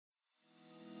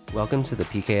Welcome to the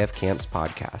PKF Camps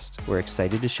podcast. We're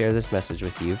excited to share this message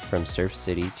with you from Surf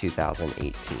City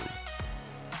 2018.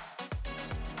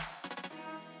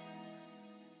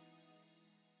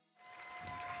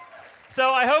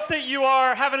 So I hope that you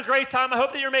are having a great time. I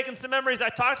hope that you're making some memories. I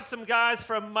talked to some guys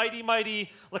from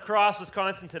mighty La Crosse,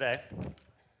 Wisconsin today.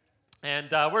 And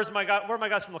where are my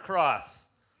guys from La Crosse?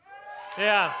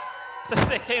 Yeah. So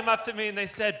they came up to me and they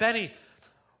said, Benny,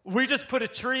 we just put a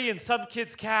tree in some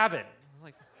kid's cabin.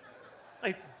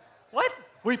 Like, what?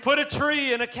 We put a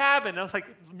tree in a cabin. I was like,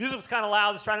 the music was kind of loud.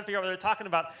 I was trying to figure out what they're talking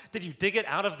about. Did you dig it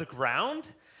out of the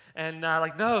ground? And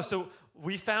no. So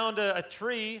we found a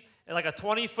tree, like a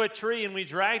 20-foot tree, and we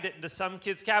dragged it into some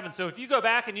kid's cabin. So if you go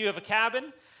back and you have a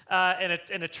cabin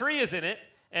and a tree is in it,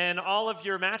 and all of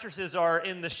your mattresses are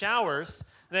in the showers,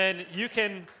 then you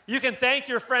can thank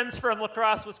your friends from La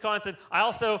Crosse, Wisconsin.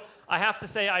 I have to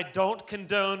say, I don't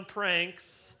condone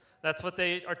pranks. That's what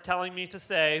they are telling me to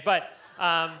say. But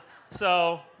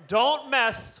so don't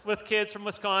mess with kids from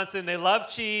Wisconsin. They love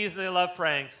cheese and they love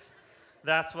pranks.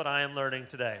 That's what I am learning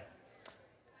today.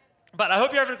 But I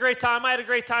hope you're having a great time. I had a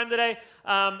great time today.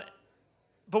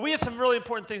 But we have some really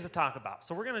important things to talk about.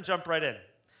 So we're going to jump right in.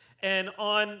 And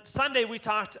on Sunday, we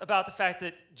talked about the fact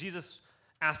that Jesus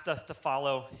asked us to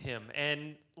follow him.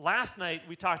 And last night,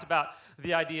 we talked about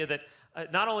the idea that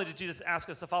not only did Jesus ask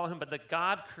us to follow him, but that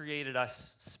God created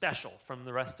us special from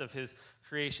the rest of his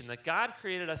creation, that God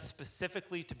created us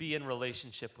specifically to be in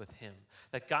relationship with him,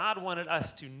 that God wanted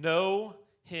us to know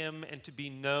him and to be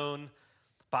known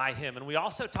by him. And we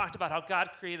also talked about how God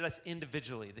created us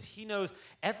individually, that he knows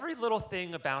every little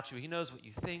thing about you. He knows what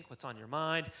you think, what's on your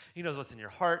mind. He knows what's in your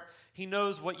heart. He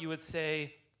knows what you would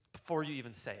say before you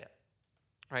even say it,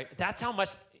 right? That's how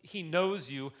much he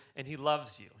knows you and he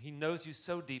loves you. He knows you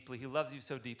so deeply. He loves you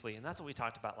so deeply. And that's what we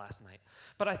talked about last night.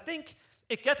 But I think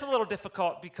it gets a little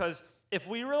difficult because if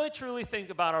we really truly think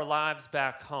about our lives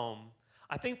back home,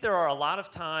 I think there are a lot of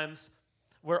times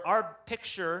where our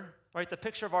picture, right, the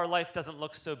picture of our life doesn't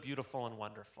look so beautiful and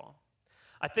wonderful.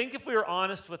 I think if we were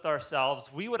honest with ourselves,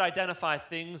 we would identify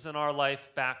things in our life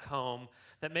back home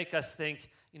that make us think,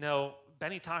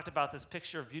 Benny talked about this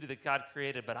picture of beauty that God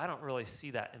created, but I don't really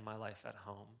see that in my life at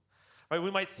home. Right?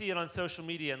 We might see it on social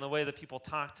media in the way that people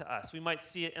talk to us. We might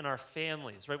see it in our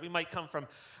families, right? We might come from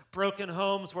broken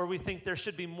homes where we think there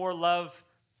should be more love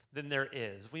than there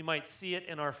is. We might see it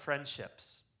in our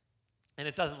friendships, and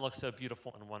it doesn't look so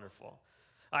beautiful and wonderful.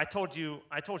 I told you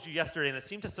yesterday, and it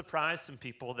seemed to surprise some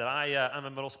people that I'm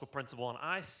a middle school principal, and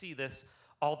I see this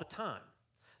all the time.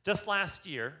 Just last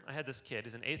year, I had this kid.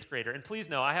 He's an 8th grader. And please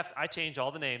know, I change all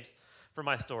the names for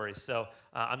my stories. So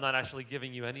I'm not actually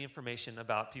giving you any information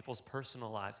about people's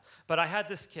personal lives. But I had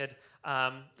this kid.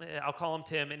 I'll call him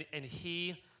Tim. And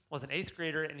he was an 8th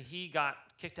grader, and he got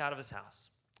kicked out of his house.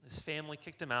 His family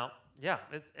kicked him out. Yeah,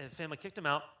 his family kicked him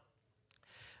out,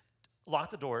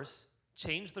 locked the doors,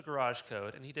 changed the garage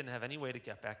code, and he didn't have any way to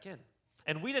get back in.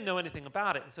 And we didn't know anything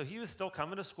about it. And so he was still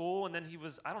coming to school, and then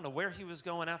I don't know where he was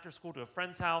going after school, to a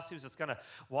friend's house. He was just kind of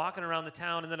walking around the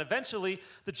town. And then eventually,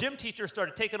 the gym teacher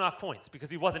started taking off points because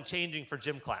he wasn't changing for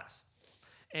gym class.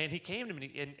 And he came to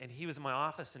me, and he was in my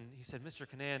office, and he said, Mr.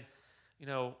 Canan,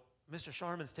 Mr.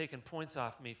 Sharman's taking points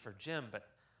off me for gym, but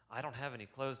I don't have any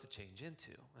clothes to change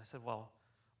into. And I said, well,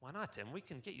 why not, Tim? We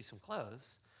can get you some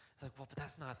clothes. He's like, well, but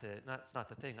that's not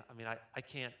the thing. I mean, I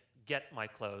can't get my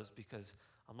clothes because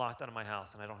I'm locked out of my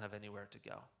house and I don't have anywhere to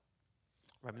go.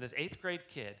 I mean, this 8th grade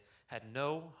kid had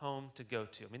no home to go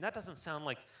to. I mean, that doesn't sound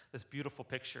like this beautiful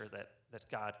picture that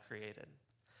God created.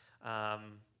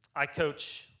 I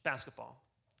coach basketball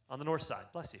on the north side.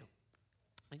 Bless you.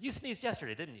 You sneezed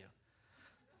yesterday, didn't you?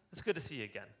 It's good to see you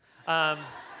again.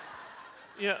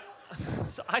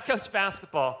 So I coach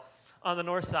basketball on the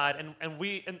north side, and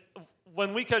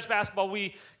when we coach basketball,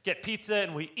 we get pizza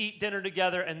and we eat dinner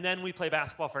together, and then we play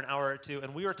basketball for an hour or two.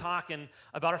 And we were talking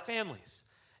about our families,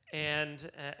 and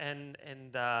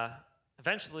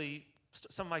eventually,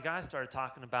 some of my guys started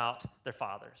talking about their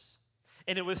fathers.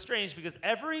 And it was strange because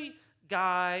every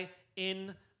guy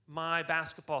in my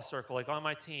basketball circle, like on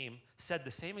my team, said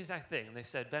the same exact thing. And they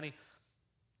said, Benny,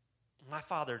 my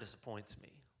father disappoints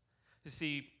me. You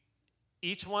see,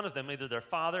 each one of them, either their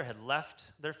father had left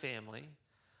their family,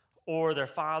 or their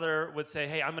father would say,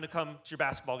 hey, I'm going to come to your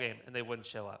basketball game, and they wouldn't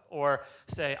show up. Or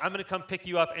say, I'm going to come pick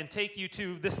you up and take you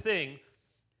to this thing,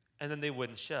 and then they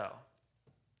wouldn't show,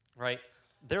 right?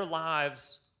 Their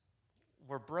lives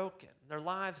were broken. Their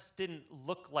lives didn't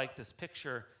look like this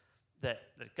picture that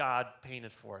God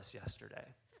painted for us yesterday.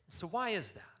 So why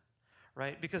is that,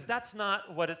 right? Because that's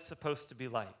not what it's supposed to be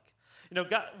like.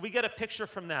 God, we get a picture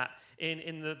from that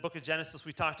in the book of Genesis.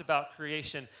 We talked about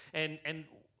creation, and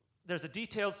there's a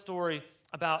detailed story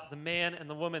about the man and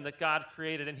the woman that God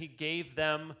created, and he gave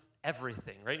them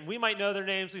everything, right? And we might know their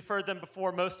names. We've heard them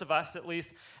before, most of us at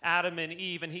least, Adam and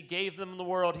Eve, and he gave them the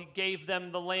world. He gave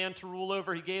them the land to rule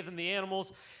over. He gave them the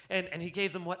animals, and he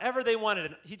gave them whatever they wanted.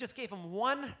 And he just gave them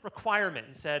one requirement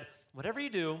and said, whatever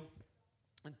you do,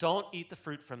 don't eat the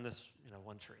fruit from this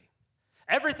one tree.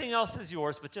 Everything else is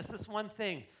yours, but just this one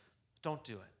thing, don't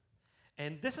do it.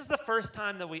 And this is the first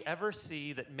time that we ever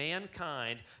see that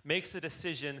mankind makes a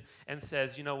decision and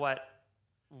says, you know what,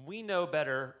 we know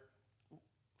better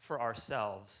for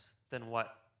ourselves than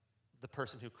what the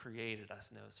person who created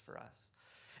us knows for us.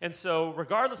 And so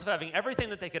regardless of having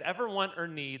everything that they could ever want or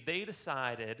need, they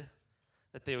decided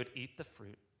that they would eat the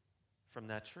fruit from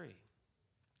that tree.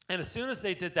 And as soon as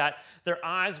they did that, their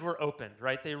eyes were opened,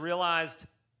 right? They realized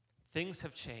things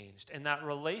have changed. And that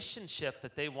relationship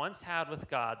that they once had with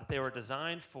God, that they were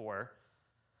designed for,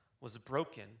 was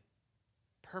broken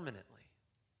permanently.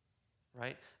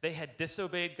 Right? They had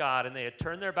disobeyed God, and they had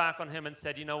turned their back on him and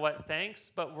said, you know what, thanks,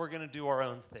 but we're going to do our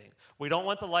own thing. We don't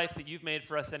want the life that you've made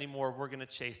for us anymore. We're going to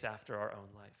chase after our own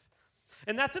life.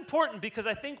 And that's important because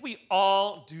I think we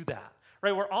all do that.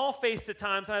 Right? We're all faced at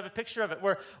times, and I have a picture of it,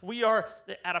 where we are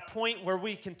at a point where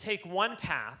we can take one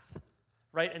path,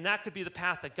 right? And that could be the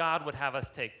path that God would have us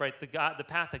take, right? The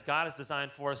path that God has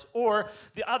designed for us, or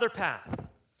the other path,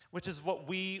 which is what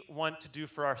we want to do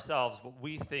for ourselves, what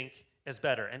we think is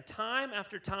better. And time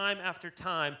after time after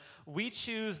time, we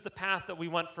choose the path that we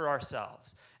want for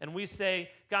ourselves. And we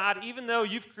say, God, even though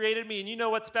you've created me and you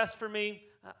know what's best for me,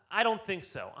 I don't think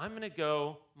so. I'm going to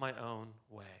go my own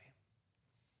way.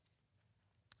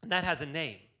 And that has a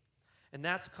name, and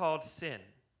that's called sin.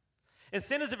 And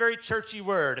sin is a very churchy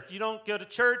word. If you don't go to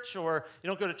church, or you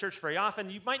don't go to church very often,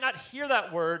 you might not hear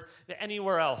that word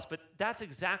anywhere else, but that's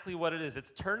exactly what it is.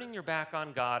 It's turning your back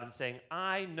on God and saying,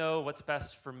 I know what's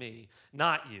best for me,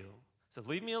 not you. So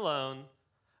leave me alone,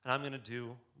 and I'm going to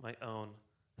do my own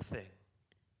thing.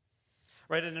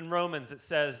 Right? And in Romans, it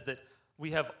says that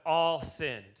we have all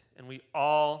sinned, and we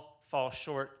all fall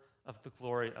short of the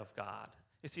glory of God.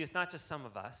 You see, it's not just some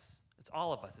of us. It's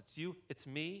all of us. It's you. It's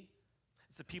me.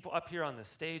 It's the people up here on the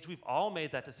stage. We've all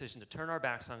made that decision to turn our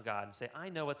backs on God and say, I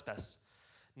know what's best,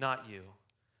 not you.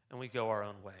 And we go our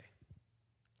own way.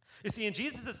 You see, in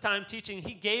Jesus' time teaching,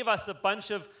 he gave us a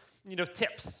bunch of,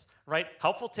 tips, right?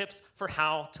 Helpful tips for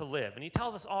how to live. And he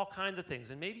tells us all kinds of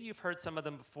things. And maybe you've heard some of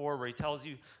them before, where he tells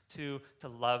you to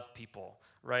love people,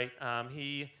 right?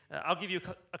 I'll give you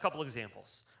a couple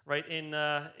examples, right? In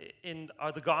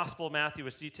the Gospel of Matthew,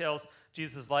 which details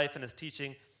Jesus' life and his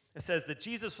teaching, it says that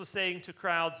Jesus was saying to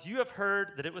crowds, you have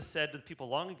heard that it was said to the people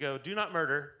long ago, do not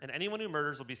murder, and anyone who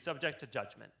murders will be subject to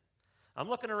judgment. I'm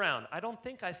looking around. I don't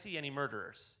think I see any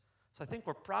murderers. So I think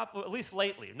we're probably, at least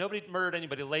lately, nobody murdered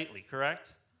anybody lately,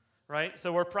 correct? Right?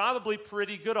 So we're probably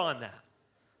pretty good on that.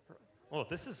 Oh,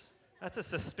 that's a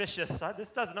suspicious,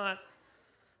 this does not,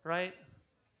 right?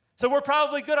 So we're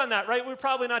probably good on that, right? We're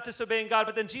probably not disobeying God.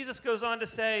 But then Jesus goes on to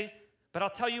say, but I'll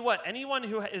tell you what, anyone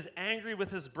who is angry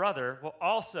with his brother will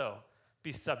also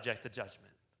be subject to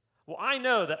judgment. Well, I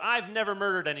know that I've never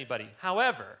murdered anybody.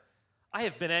 However, I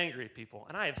have been angry at people,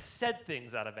 and I have said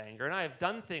things out of anger, and I have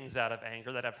done things out of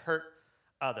anger that have hurt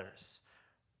others.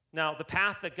 Now, the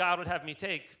path that God would have me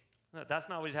take, that's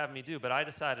not what he'd have me do, but I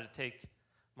decided to take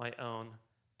my own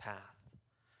path.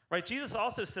 Right? Jesus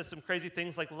also says some crazy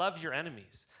things like love your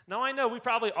enemies. Now, I know we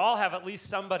probably all have at least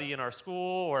somebody in our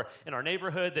school or in our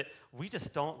neighborhood that we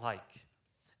just don't like.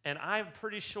 And I'm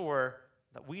pretty sure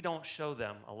that we don't show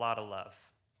them a lot of love.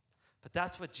 But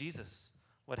that's what Jesus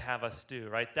would have us do,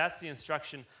 right? That's the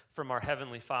instruction from our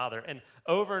Heavenly Father. And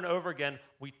over again,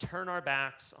 we turn our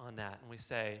backs on that and we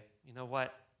say, you know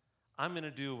what? I'm going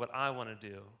to do what I want to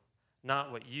do,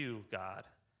 not what you, God,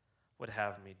 would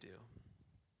have me do.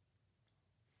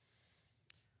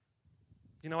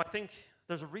 I think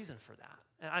there's a reason for that.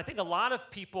 And I think a lot of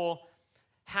people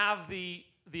have the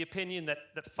opinion that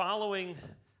following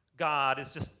God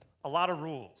is just a lot of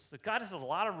rules. That God has a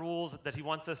lot of rules that he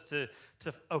wants us to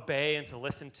obey and to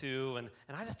listen to, and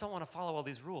I just don't want to follow all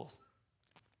these rules.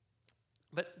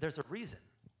 But there's a reason.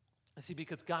 You see,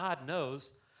 because God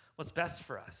knows what's best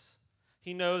for us.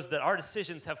 He knows that our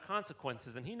decisions have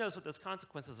consequences, and he knows what those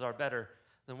consequences are better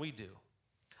than we do.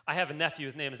 I have a nephew,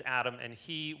 his name is Adam, and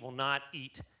he will not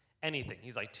eat anything.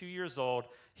 He's like 2 years old.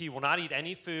 He will not eat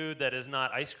any food that is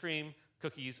not ice cream,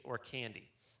 cookies, or candy.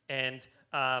 And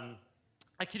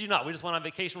I kid you not, we just went on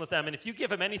vacation with them, and if you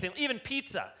give him anything, even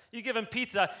pizza, you give him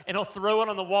pizza, and he'll throw it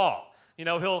on the wall.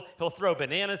 He'll throw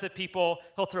bananas at people.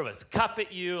 He'll throw his cup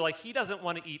at you. Like, he doesn't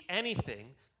want to eat anything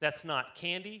that's not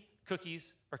candy,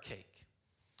 cookies, or cake.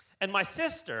 And my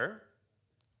sister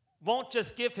won't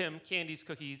just give him candies,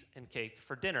 cookies, and cake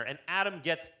for dinner. And Adam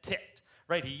gets ticked,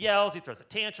 right? He yells, he throws a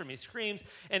tantrum, he screams.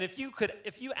 And if you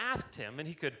asked him and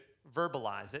he could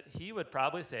verbalize it, he would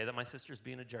probably say that my sister's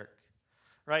being a jerk,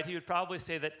 right? He would probably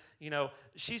say that,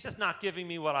 she's just not giving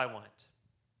me what I want.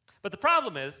 But the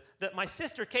problem is that my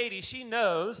sister Katie, she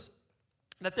knows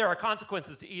that there are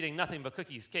consequences to eating nothing but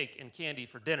cookies, cake, and candy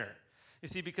for dinner. You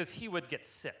see, because he would get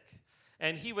sick.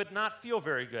 And he would not feel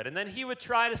very good. And then he would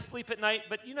try to sleep at night,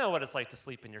 but you know what it's like to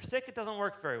sleep when you're sick. It doesn't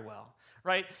work very well,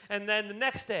 right? And then the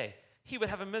next day, he would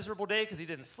have a miserable day because he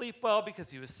didn't sleep well, because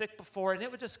he was sick before, and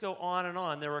it would just go on and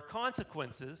on. There were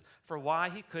consequences for why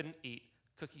he couldn't eat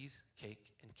cookies,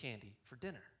 cake, and candy for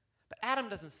dinner. But Adam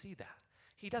doesn't see that.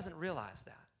 He doesn't realize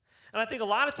that. And I think a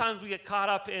lot of times we get caught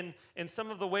up in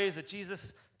some of the ways that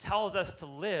Jesus tells us to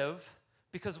live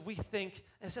because we think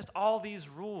it's just all these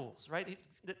rules, right?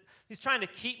 He's trying to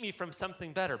keep me from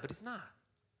something better, but he's not.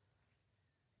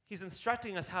 He's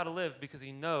instructing us how to live because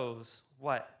he knows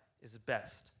what is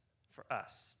best for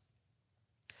us.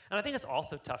 And I think it's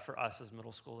also tough for us as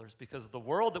middle schoolers because the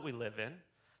world that we live in,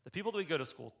 the people that we go to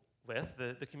school with,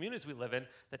 the communities we live in,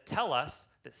 that tell us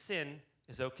that sin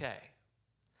is okay.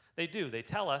 They do. They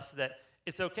tell us that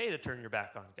it's okay to turn your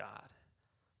back on God.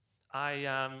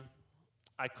 I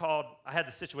had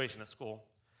this situation at school.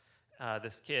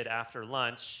 This kid, after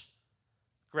lunch,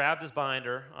 grabbed his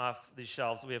binder off these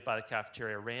shelves that we have by the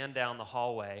cafeteria, ran down the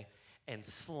hallway, and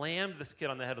slammed this kid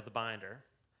on the head with the binder,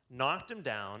 knocked him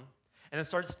down, and then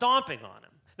started stomping on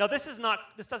him. Now, this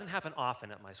doesn't happen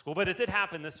often at my school, but it did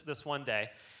happen this one day.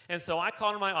 And so I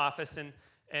called in my office,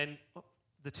 and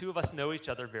the two of us know each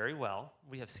other very well.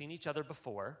 We have seen each other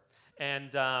before.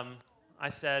 And I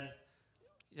said,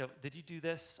 did you do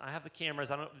this? I have the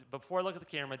cameras. Before I look at the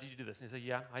camera, did you do this? And he said,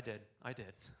 yeah, I did. Like,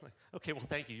 okay, well,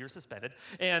 thank you. You're suspended.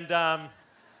 And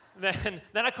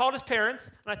then I called his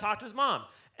parents, and I talked to his mom.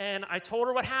 And I told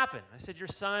her what happened. I said, your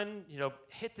son,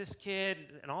 hit this kid,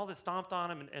 and all this stomped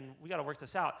on him, and we got to work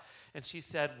this out. And she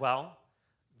said, well,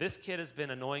 this kid has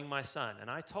been annoying my son. And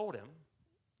I told him,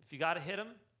 if you got to hit him,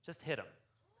 just hit him.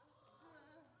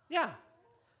 Yeah.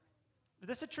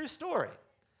 This is a true story.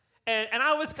 And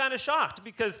I was kind of shocked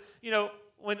because,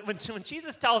 when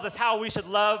Jesus tells us how we should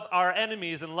love our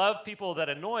enemies and love people that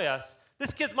annoy us,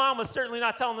 this kid's mom was certainly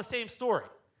not telling the same story.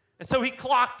 And so he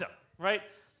clocked him, right?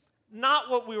 Not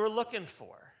what we were looking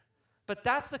for. But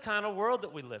that's the kind of world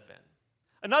that we live in.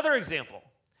 Another example,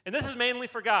 and this is mainly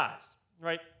for guys,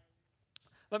 right?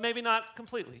 But maybe not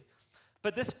completely.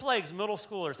 But this plagues middle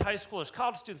schoolers, high schoolers,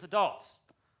 college students, adults.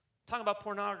 I'm talking about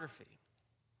pornography,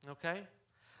 okay?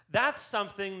 That's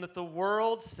something that the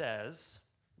world says,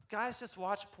 guys just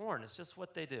watch porn. It's just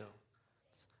what they do.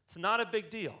 It's not a big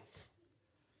deal,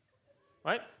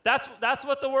 right? That's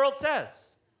what the world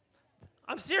says.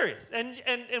 I'm serious.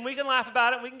 And we can laugh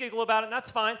about it, we can giggle about it, and that's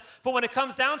fine. But when it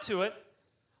comes down to it,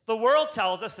 the world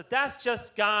tells us that that's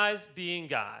just guys being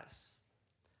guys.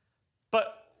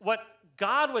 But what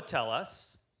God would tell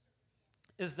us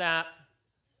is that,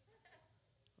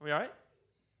 are we all right?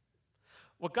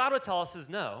 What God would tell us is,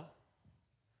 no,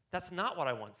 that's not what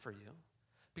I want for you,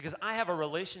 because I have a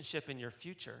relationship in your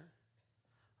future,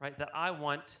 right, that I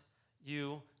want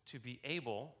you to be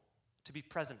able to be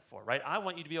present for, right? I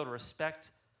want you to be able to respect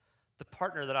the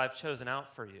partner that I've chosen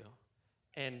out for you,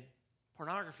 and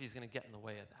pornography is going to get in the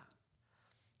way of that,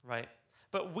 right?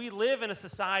 But we live in a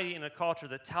society and a culture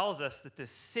that tells us that this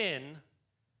sin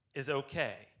is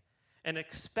okay and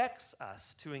expects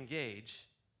us to engage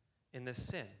in this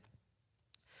sin.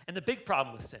 And the big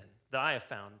problem with sin that I have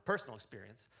found, personal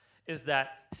experience, is that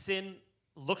sin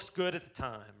looks good at the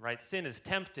time, right? Sin is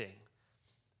tempting,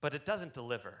 but it doesn't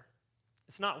deliver.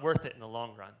 It's not worth it in the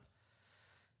long run.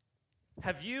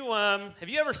 Have you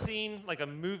ever seen like a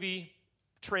movie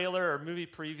trailer or movie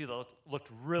preview that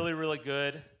looked really, really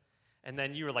good, and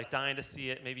then you were like dying to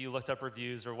see it? Maybe you looked up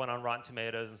reviews or went on Rotten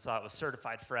Tomatoes and saw it was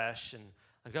certified fresh, and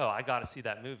like, oh, I got to see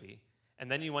that movie. And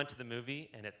then you went to the movie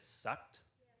and it sucked.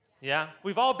 Yeah,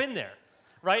 we've all been there,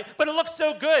 right? But it looked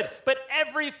so good. But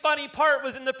every funny part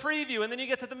was in the preview. And then you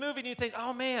get to the movie and you think,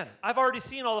 oh man, I've already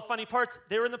seen all the funny parts.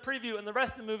 They were in the preview, and the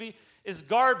rest of the movie is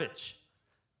garbage.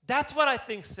 That's what I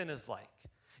think sin is like.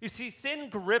 You see, sin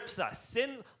grips us.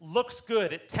 Sin looks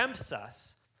good. It tempts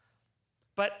us.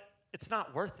 But it's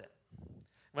not worth it.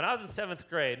 When I was in 7th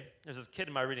grade, there was this kid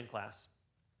in my reading class.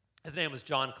 His name was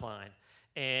John Klein.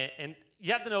 And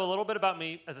you have to know a little bit about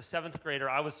me as a 7th grader.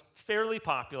 I was fairly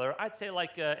popular. I'd say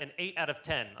like an 8 out of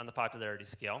 10 on the popularity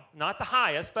scale. Not the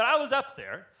highest, but I was up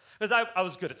there because I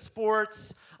was good at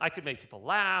sports. I could make people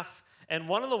laugh. And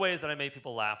one of the ways that I made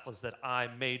people laugh was that I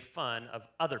made fun of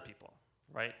other people,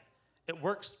 right? It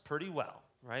works pretty well,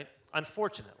 right?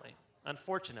 Unfortunately.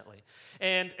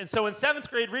 And so in 7th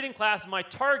grade reading class, my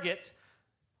target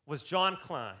was John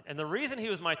Klein. And the reason he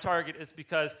was my target is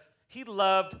because he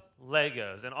loved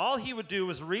Legos. And all he would do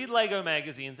was read Lego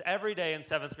magazines every day in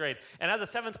 7th grade. And as a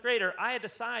 7th grader, I had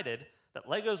decided that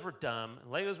Legos were dumb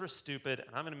and Legos were stupid,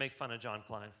 and I'm going to make fun of John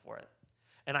Klein for it.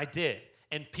 And I did.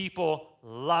 And people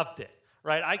loved it,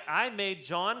 right? I made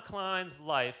John Klein's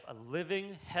life a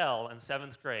living hell in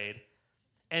 7th grade.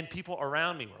 And people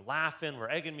around me were laughing, were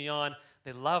egging me on.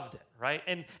 They loved it, right?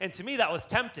 And to me, that was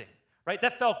tempting, right?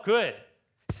 That felt good.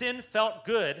 Sin felt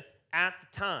good at the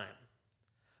time.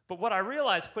 But what I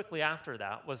realized quickly after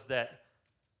that was that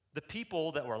the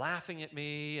people that were laughing at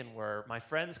me and were my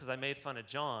friends because I made fun of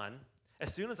John,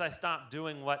 as soon as I stopped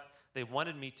doing what they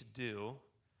wanted me to do,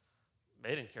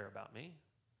 they didn't care about me.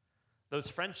 Those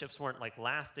friendships weren't like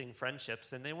lasting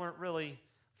friendships, and they weren't really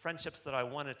friendships that I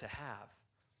wanted to have.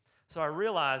 So I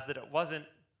realized that it wasn't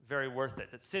very worth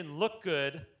it, that sin looked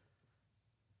good,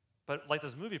 but like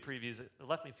those movie previews, it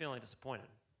left me feeling disappointed.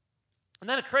 And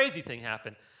then a crazy thing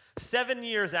happened. 7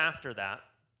 years after that,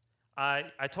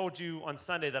 I told you on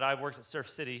Sunday that I worked at Surf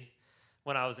City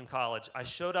when I was in college. I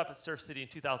showed up at Surf City in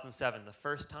 2007, the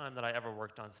first time that I ever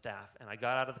worked on staff. And I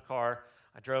got out of the car,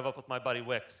 I drove up with my buddy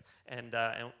Wicks, and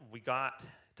we got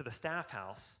to the staff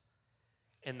house,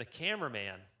 and the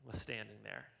cameraman was standing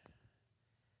there.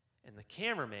 And the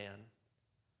cameraman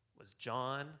was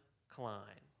John Klein.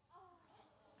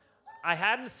 I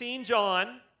hadn't seen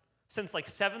John since like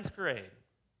 7th grade.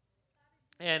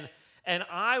 And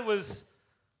I was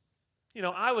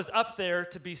up there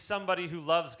to be somebody who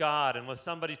loves God and was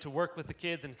somebody to work with the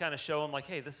kids and kind of show them like,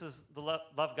 hey, this is the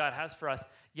love God has for us.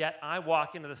 Yet I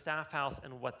walk into the staff house,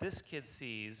 and what this kid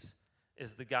sees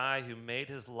is the guy who made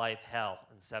his life hell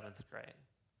in 7th grade.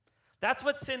 That's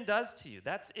what sin does to you.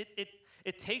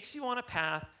 It takes you on a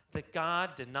path that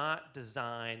God did not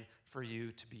design for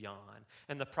you to be on.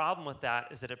 And the problem with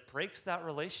that is that it breaks that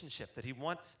relationship that he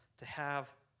wants to have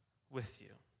with you.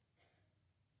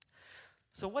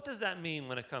 So what does that mean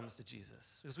when it comes to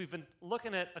Jesus? Because we've been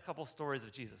looking at a couple stories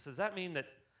of Jesus. Does that mean that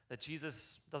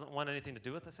Jesus doesn't want anything to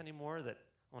do with us anymore? That,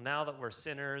 well, now that we're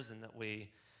sinners and that we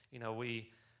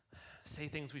say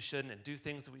things we shouldn't and do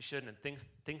things that we shouldn't and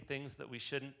think things that we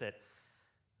shouldn't, that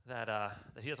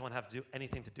he doesn't want to have to do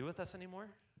anything to do with us anymore?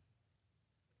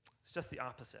 It's just the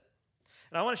opposite.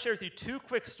 And I want to share with you 2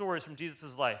 quick stories from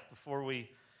Jesus' life before we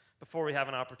have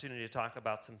an opportunity to talk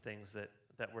about some things that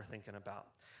we're thinking about.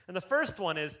 And the first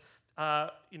one is,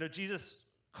 Jesus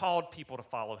called people to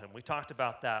follow him. We talked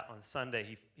about that on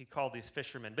Sunday. He called these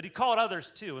fishermen, but he called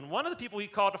others too. And one of the people he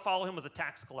called to follow him was a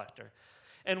tax collector.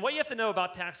 And what you have to know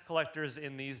about tax collectors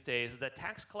in these days is that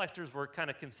tax collectors were kind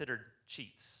of considered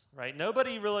cheats, right?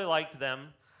 Nobody really liked them.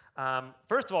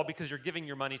 First of all, because you're giving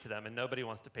your money to them, and nobody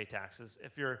wants to pay taxes.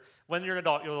 When you're an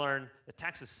adult, you'll learn that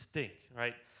taxes stink,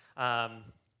 right?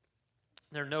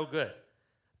 They're no good.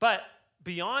 But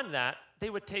beyond that, they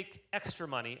would take extra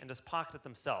money and just pocket it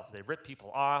themselves. They ripped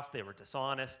people off. They were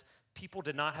dishonest. People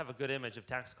did not have a good image of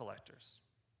tax collectors.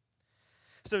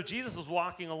 So Jesus was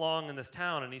walking along in this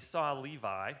town, and he saw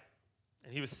Levi,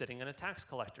 and he was sitting in a tax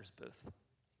collector's booth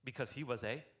because he was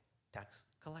a tax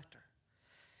collector.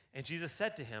 And Jesus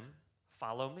said to him,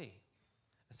 "Follow me."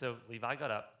 And so Levi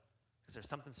got up because there's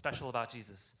something special about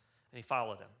Jesus, and he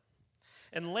followed him.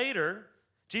 And later,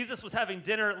 Jesus was having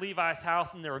dinner at Levi's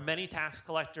house, and there were many tax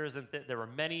collectors, and there were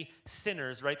many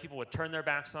sinners, right? People would turn their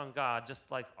backs on God,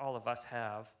 just like all of us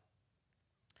have.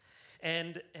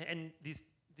 And these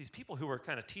people who were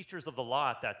kind of teachers of the law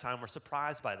at that time were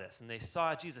surprised by this, and they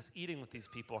saw Jesus eating with these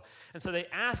people. And so they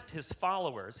asked his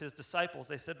followers, his disciples,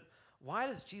 they said, "Why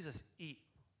does Jesus eat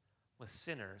with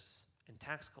sinners and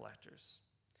tax collectors?"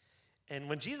 And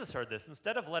when Jesus heard this,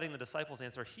 instead of letting the disciples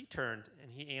answer, he turned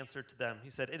and he answered to them. He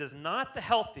said, "It is not the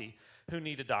healthy who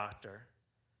need a doctor,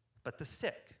 but the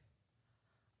sick.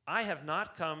 I have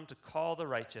not come to call the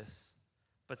righteous,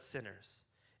 but sinners.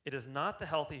 It is not the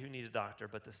healthy who need a doctor,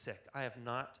 but the sick. I have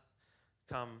not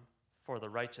come for the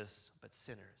righteous, but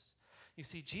sinners." You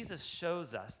see, Jesus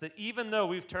shows us that even though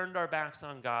we've turned our backs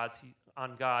on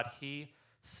God, he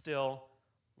still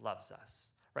loves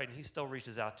us, right? And he still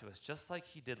reaches out to us, just like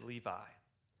he did Levi,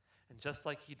 and just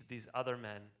like he did these other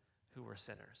men who were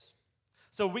sinners.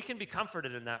 So we can be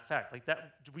comforted in that fact. Like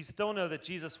that, we still know that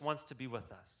Jesus wants to be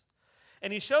with us.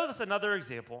 And he shows us another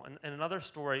example and another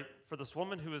story for this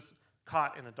woman who was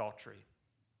caught in adultery,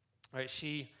 right?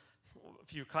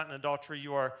 If you're caught in adultery,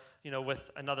 you are, with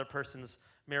another person's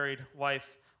married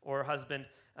wife or husband,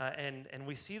 and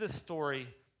we see the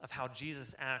story of how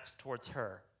Jesus acts towards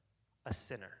her, a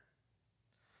sinner,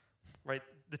 right?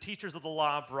 the teachers of the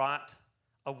law brought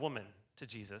a woman to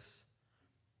Jesus,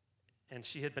 and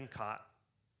she had been caught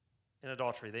in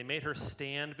adultery. They made her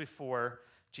stand before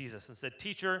Jesus and said,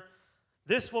 "Teacher,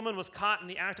 this woman was caught in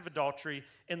the act of adultery.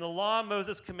 In the law,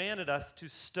 Moses commanded us to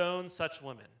stone such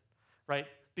women," right?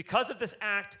 Because of this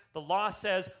act, the law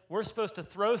says we're supposed to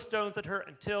throw stones at her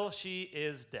until she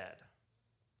is dead,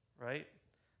 right?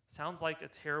 Sounds like a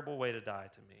terrible way to die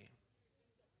to me.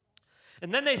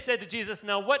 And then they said to Jesus,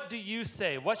 "Now what do you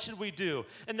say? What should we do?"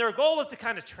 And their goal was to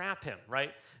kind of trap him,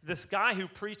 right? This guy who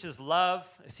preaches love,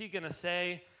 is he going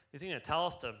to tell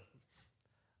us to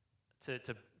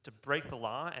break the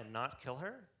law and not kill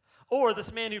her? Or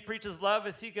this man who preaches love,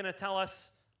 is he going to tell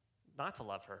us not to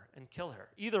love her and kill her?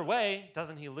 Either way,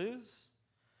 doesn't he lose?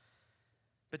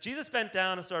 But Jesus bent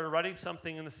down and started writing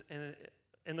something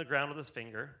in the ground with his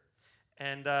finger,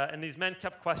 and these men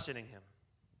kept questioning him.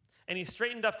 And he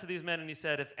straightened up to these men and he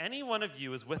said, "If any one of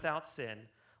you is without sin,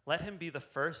 let him be the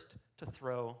first to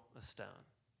throw a stone."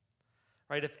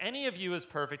 Right? If any of you is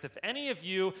perfect, if any of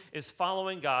you is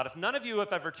following God, if none of you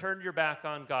have ever turned your back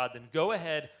on God, then go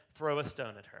ahead, throw a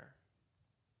stone at her.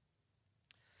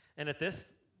 And at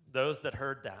this, those that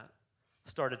heard that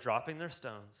started dropping their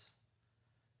stones,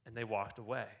 and they walked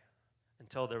away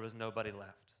until there was nobody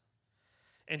left.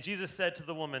 And Jesus said to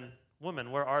the woman,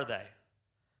 "Woman, where are they?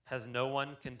 Has no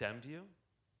one condemned you?"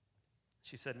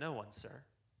 She said, "No one, sir."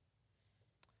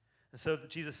 And so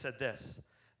Jesus said this,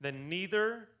 "Then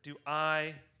neither do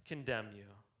I condemn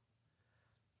you.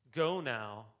 Go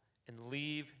now and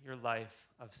leave your life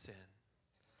of sin."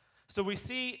 So we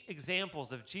see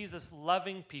examples of Jesus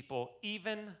loving people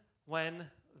even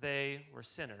when they were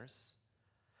sinners.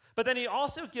 But then he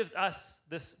also gives us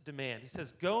this demand. He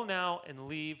says, "Go now and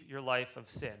leave your life of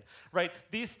sin," right?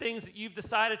 These things that you've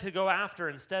decided to go after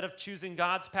instead of choosing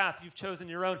God's path, you've chosen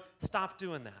your own. Stop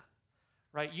doing that,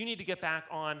 right? You need to get back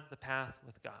on the path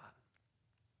with God.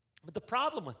 But the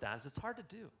problem with that is it's hard to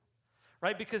do,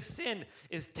 right? Because sin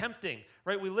is tempting,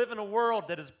 right? We live in a world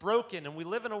that is broken, and we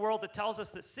live in a world that tells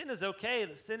us that sin is okay,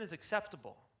 that sin is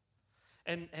acceptable.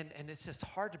 And it's just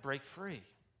hard to break free.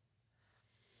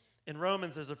 In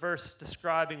Romans, there's a verse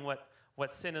describing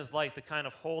what sin is like, the kind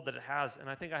of hold that it has. And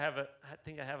I think I have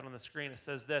it on the screen. It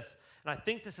says this, and I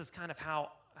think this is kind of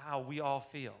how we all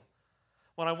feel.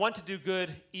 "When I want to do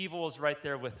good, evil is right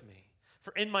there with me.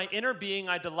 For in my inner being,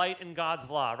 I delight in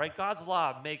God's law," right? God's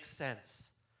law makes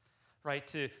sense, right?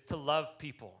 To love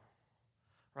people,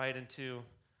 right? And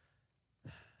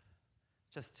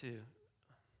just to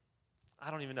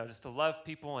love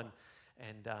people and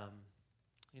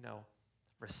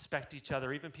respect each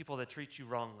other, even people that treat you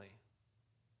wrongly,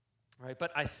 right?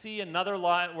 But I see another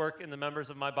law at work in the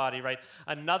members of my body, right?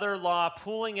 Another law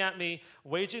pulling at me,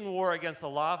 waging war against the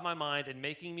law of my mind and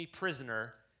making me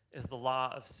prisoner is the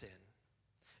law of sin.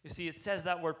 You see, it says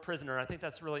that word prisoner, and I think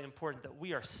that's really important, that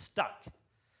we are stuck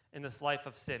in this life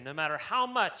of sin. No matter how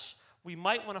much we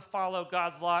might want to follow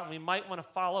God's law, and we might want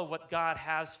to follow what God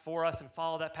has for us and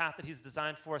follow that path that he's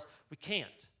designed for us, we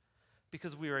can't,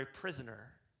 because we are a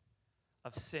prisoner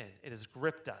of sin. It has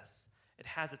gripped us. It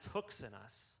has its hooks in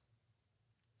us.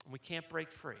 And we can't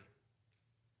break free.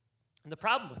 And the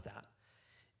problem with that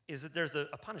is that there's a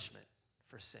punishment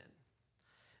for sin.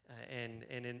 And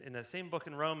in the same book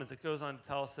in Romans, it goes on to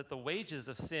tell us that the wages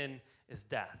of sin is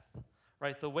death,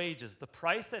 right? The wages, the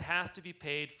price that has to be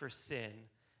paid for sin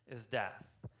is death.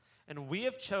 And we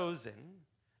have chosen,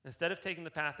 instead of taking the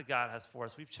path that God has for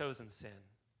us, we've chosen sin.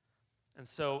 And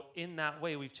so in that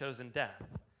way, we've chosen death.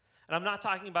 And I'm not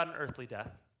talking about an earthly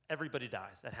death. Everybody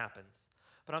dies. That happens.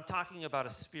 But I'm talking about a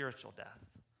spiritual death,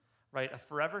 right? A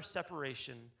forever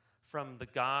separation from the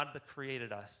God that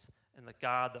created us and the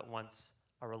God that wants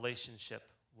a relationship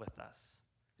with us.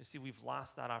 You see, we've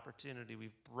lost that opportunity.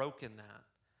 We've broken that.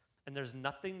 And there's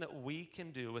nothing that we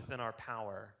can do within our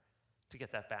power to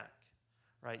get that back,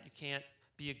 right? You can't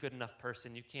be a good enough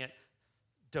person. You can't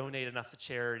donate enough to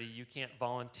charity. You can't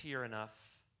volunteer enough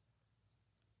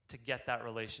to get that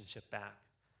relationship back,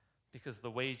 because the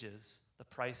wages, the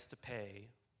price to pay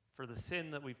for the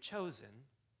sin that we've chosen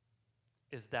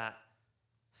is that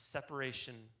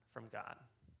separation from God.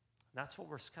 And that's what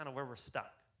we're kind of where we're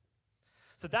stuck.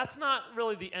 So that's not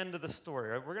really the end of the story,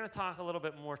 right? We're going to talk a little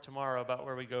bit more tomorrow about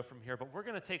where we go from here, but we're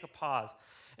going to take a pause.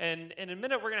 And in a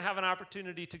minute, we're going to have an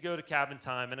opportunity to go to cabin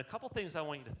time, and a couple things I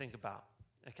want you to think about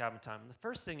at cabin time. And the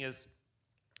first thing is,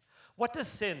 what does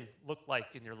sin look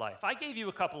like in your life? I gave you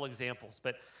a couple examples,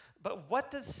 but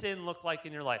what does sin look like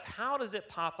in your life? How does it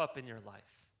pop up in your life?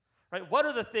 Right? What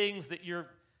are the things that you're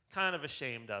kind of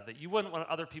ashamed of, that you wouldn't want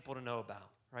other people to know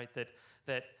about, right? That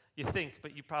you think,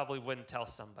 but you probably wouldn't tell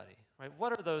somebody, right?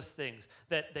 What are those things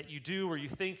that you do or you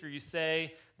think or you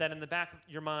say that in the back of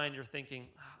your mind you're thinking,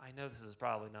 I know this is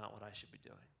probably not what I should be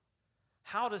doing?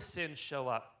 How does sin show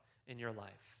up in your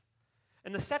life?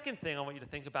 And the second thing I want you to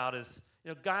think about is,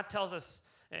 God tells us,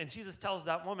 and Jesus tells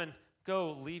that woman,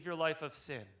 go leave your life of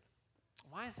sin.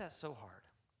 Why is that so hard?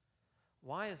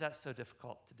 Why is that so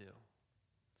difficult to do?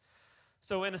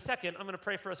 So in a second, I'm going to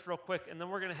pray for us real quick, and then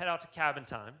we're going to head out to cabin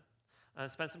time and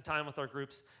spend some time with our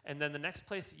groups. And then the next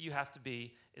place that you have to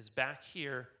be is back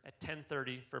here at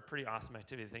 10:30 for a pretty awesome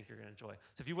activity I think you're going to enjoy.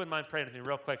 So if you wouldn't mind praying with me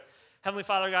real quick. Heavenly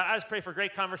Father, God, I just pray for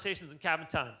great conversations in cabin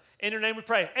time. In your name we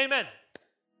pray. Amen.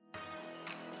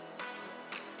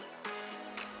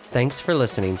 Thanks for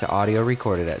listening to audio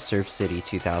recorded at Surf City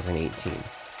 2018.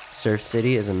 Surf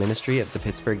City is a ministry of the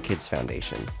Pittsburgh Kids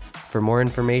Foundation. For more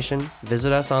information,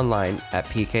 visit us online at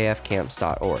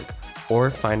pkfcamps.org or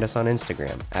find us on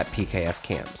Instagram at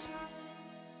pkfcamps.